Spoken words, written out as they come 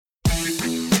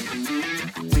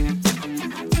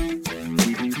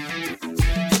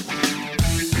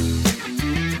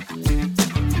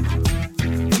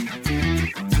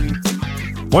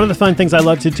One of the fun things I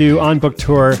love to do on book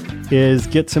tour is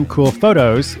get some cool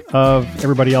photos of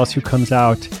everybody else who comes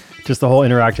out, just the whole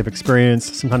interactive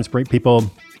experience. Sometimes people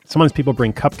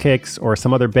bring cupcakes or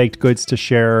some other baked goods to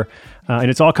share,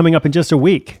 and it's all coming up in just a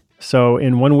week. So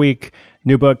in 1 week,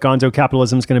 new book, Gonzo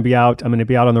Capitalism, is going to be out. I'm going to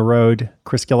be out on the road,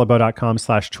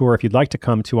 chrisguillebeau.com/tour if you'd like to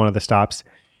come to one of the stops.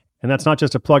 And that's not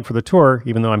just a plug for the tour,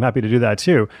 even though I'm happy to do that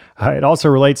too. It also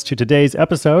relates to today's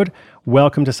episode.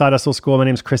 Welcome to Side Hustle School. My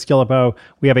name is Chris Guillebeau.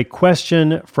 We have a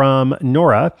question from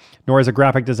Nora. Nora is a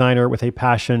graphic designer with a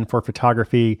passion for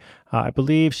photography. I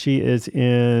believe she is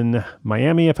in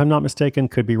Miami, if I'm not mistaken.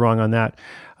 Could be wrong on that.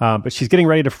 But she's getting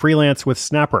ready to freelance with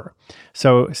Snappr.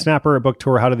 So Snappr, a book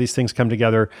tour, how do these things come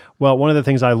together? Well, one of the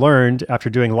things I learned after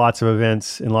doing lots of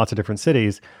events in lots of different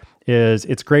cities is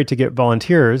it's great to get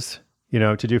volunteers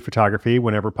to do photography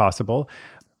whenever possible.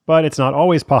 But it's not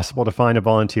always possible to find a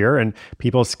volunteer, and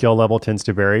people's skill level tends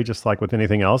to vary, just like with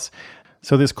anything else.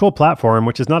 So this cool platform,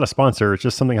 which is not a sponsor, it's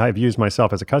just something I've used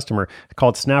myself as a customer,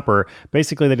 called Snappr.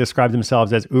 Basically, they describe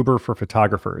themselves as Uber for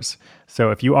photographers. So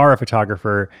if you are a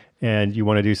photographer and you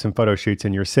want to do some photo shoots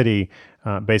in your city,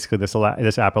 basically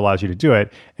this app allows you to do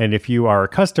it. And if you are a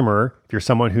customer, if you're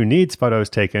someone who needs photos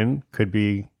taken, could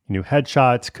be new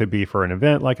headshots, could be for an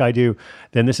event like I do,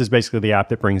 then this is basically the app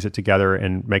that brings it together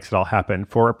and makes it all happen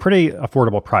for a pretty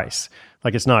affordable price.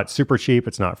 Like, it's not super cheap,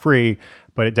 it's not free,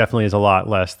 but it definitely is a lot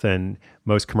less than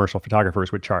most commercial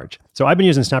photographers would charge. So I've been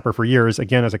using Snappr for years,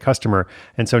 again, as a customer.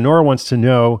 And so Nora wants to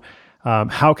know,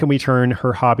 how can we turn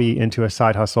her hobby into a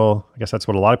side hustle? I guess that's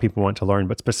what a lot of people want to learn,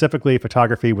 but specifically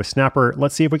photography with Snappr.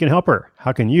 Let's see if we can help her.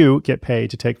 How can you get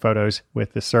paid to take photos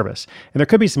with this service? And there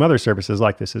could be some other services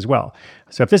like this as well.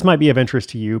 So if this might be of interest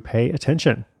to you, pay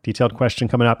attention. Detailed question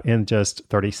coming up in just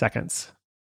 30 seconds.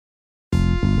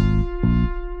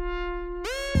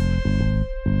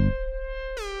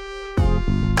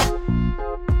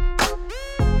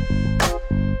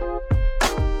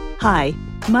 Hi,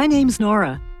 my name's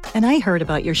Nora, and I heard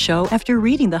about your show after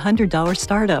reading The $100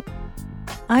 Startup.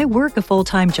 I work a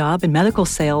full-time job in medical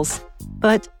sales,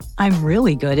 but I'm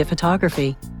really good at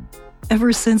photography.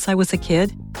 Ever since I was a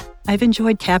kid, I've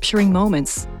enjoyed capturing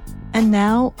moments, and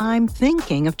now I'm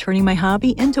thinking of turning my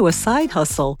hobby into a side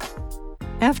hustle.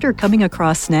 After coming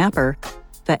across Snappr,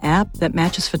 the app that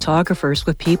matches photographers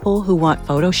with people who want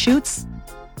photo shoots,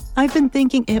 I've been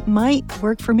thinking it might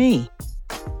work for me.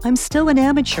 I'm still an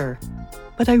amateur,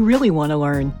 but I really want to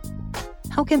learn.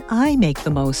 How can I make the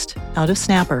most out of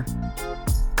Snappr?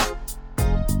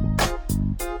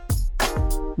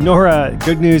 Nora,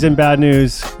 good news and bad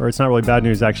news, or it's not really bad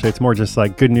news, actually. It's more just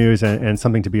like good news and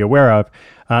something to be aware of.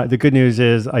 The good news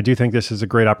is I do think this is a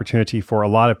great opportunity for a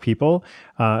lot of people,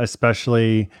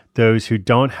 especially those who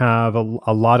don't have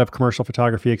a lot of commercial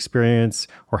photography experience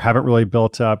or haven't really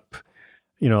built up,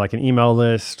 like an email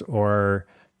list or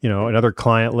another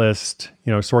client list,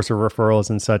 source of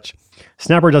referrals and such.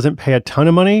 Snappr doesn't pay a ton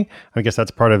of money. I guess that's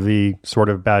part of the sort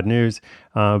of bad news,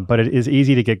 but it is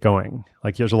easy to get going.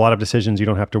 Like, there's a lot of decisions you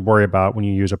don't have to worry about when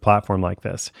you use a platform like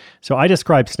this. So I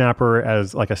describe Snappr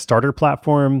as like a starter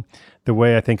platform, the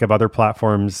way I think of other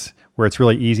platforms where it's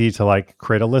really easy to like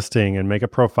create a listing and make a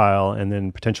profile, and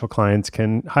then potential clients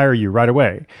can hire you right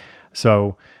away.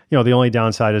 So, the only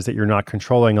downside is that you're not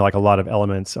controlling like a lot of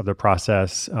elements of the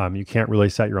process. You can't really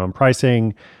set your own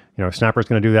pricing. Snappr's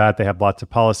going to do that. They have lots of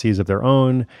policies of their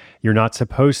own. You're not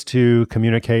supposed to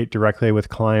communicate directly with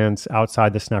clients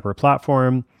outside the Snappr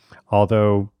platform,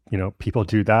 although, people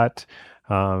do that.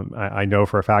 I know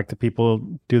for a fact that people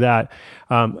do that.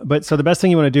 But so the best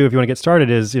thing you want to do if you want to get started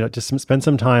is, just spend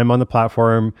some time on the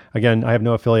platform. Again, I have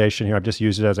no affiliation here. I've just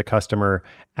used it as a customer.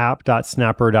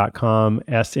 app.snappr.com,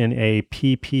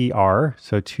 SNAPPR,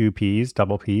 so 2 P's,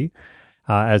 double P,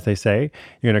 as they say.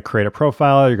 You're going to create a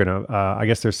profile. You're going to, I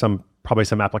guess there's probably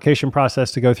some application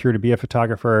process to go through to be a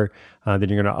photographer. Then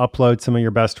you're going to upload some of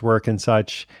your best work and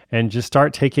such, and just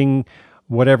start taking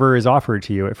whatever is offered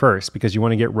to you at first, because you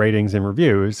want to get ratings and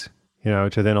reviews, to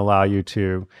then allow you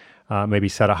to maybe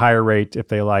set a higher rate if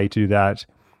they allow you to do that,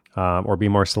 or be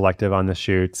more selective on the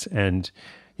shoots. And,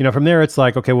 from there, it's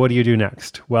like, okay, what do you do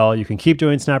next? Well, you can keep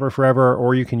doing Snappr forever,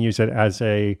 or you can use it as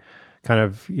a kind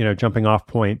of, jumping off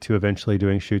point to eventually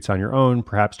doing shoots on your own,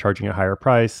 perhaps charging a higher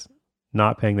price,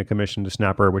 not paying the commission to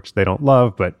Snappr, which they don't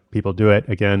love, but people do it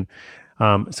again.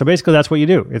 So basically that's what you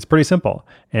do. It's pretty simple.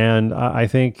 And I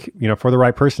think, for the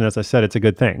right person, as I said, it's a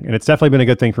good thing. And it's definitely been a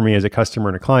good thing for me as a customer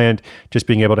and a client, just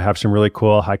being able to have some really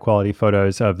cool, high quality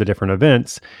photos of the different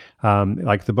events,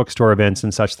 like the bookstore events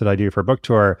and such that I do for book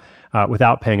tour,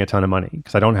 without paying a ton of money.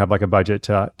 Because I don't have like a budget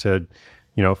to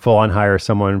full on hire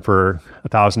someone for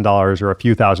 $1,000 or a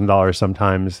few $1,000s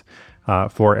sometimes,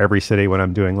 for every city when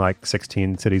I'm doing like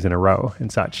 16 cities in a row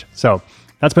and such. So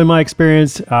that's been my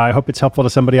experience. I hope it's helpful to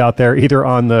somebody out there, either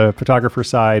on the photographer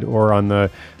side or on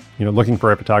the looking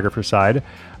for a photographer side.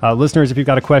 Listeners, if you've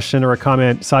got a question or a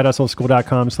comment,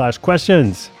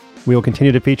 sidehustleschool.com/questions. We will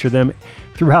continue to feature them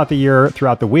throughout the year,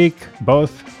 throughout the week.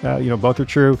 Both are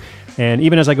true. And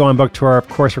even as I go on book tour, of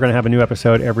course, we're going to have a new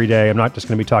episode every day. I'm not just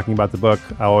going to be talking about the book.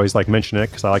 I always mention it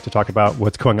because I like to talk about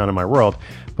what's going on in my world,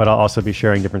 but I'll also be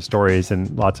sharing different stories and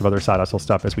lots of other side hustle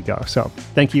stuff as we go. So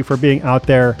thank you for being out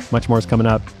there. Much more is coming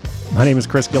up. My name is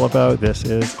Chris Guillebeau. This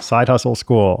is Side Hustle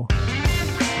School.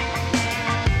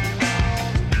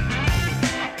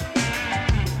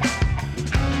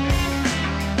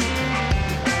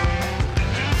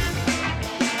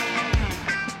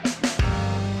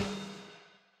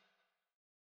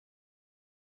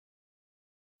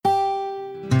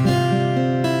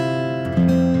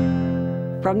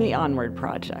 From the Onward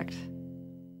Project.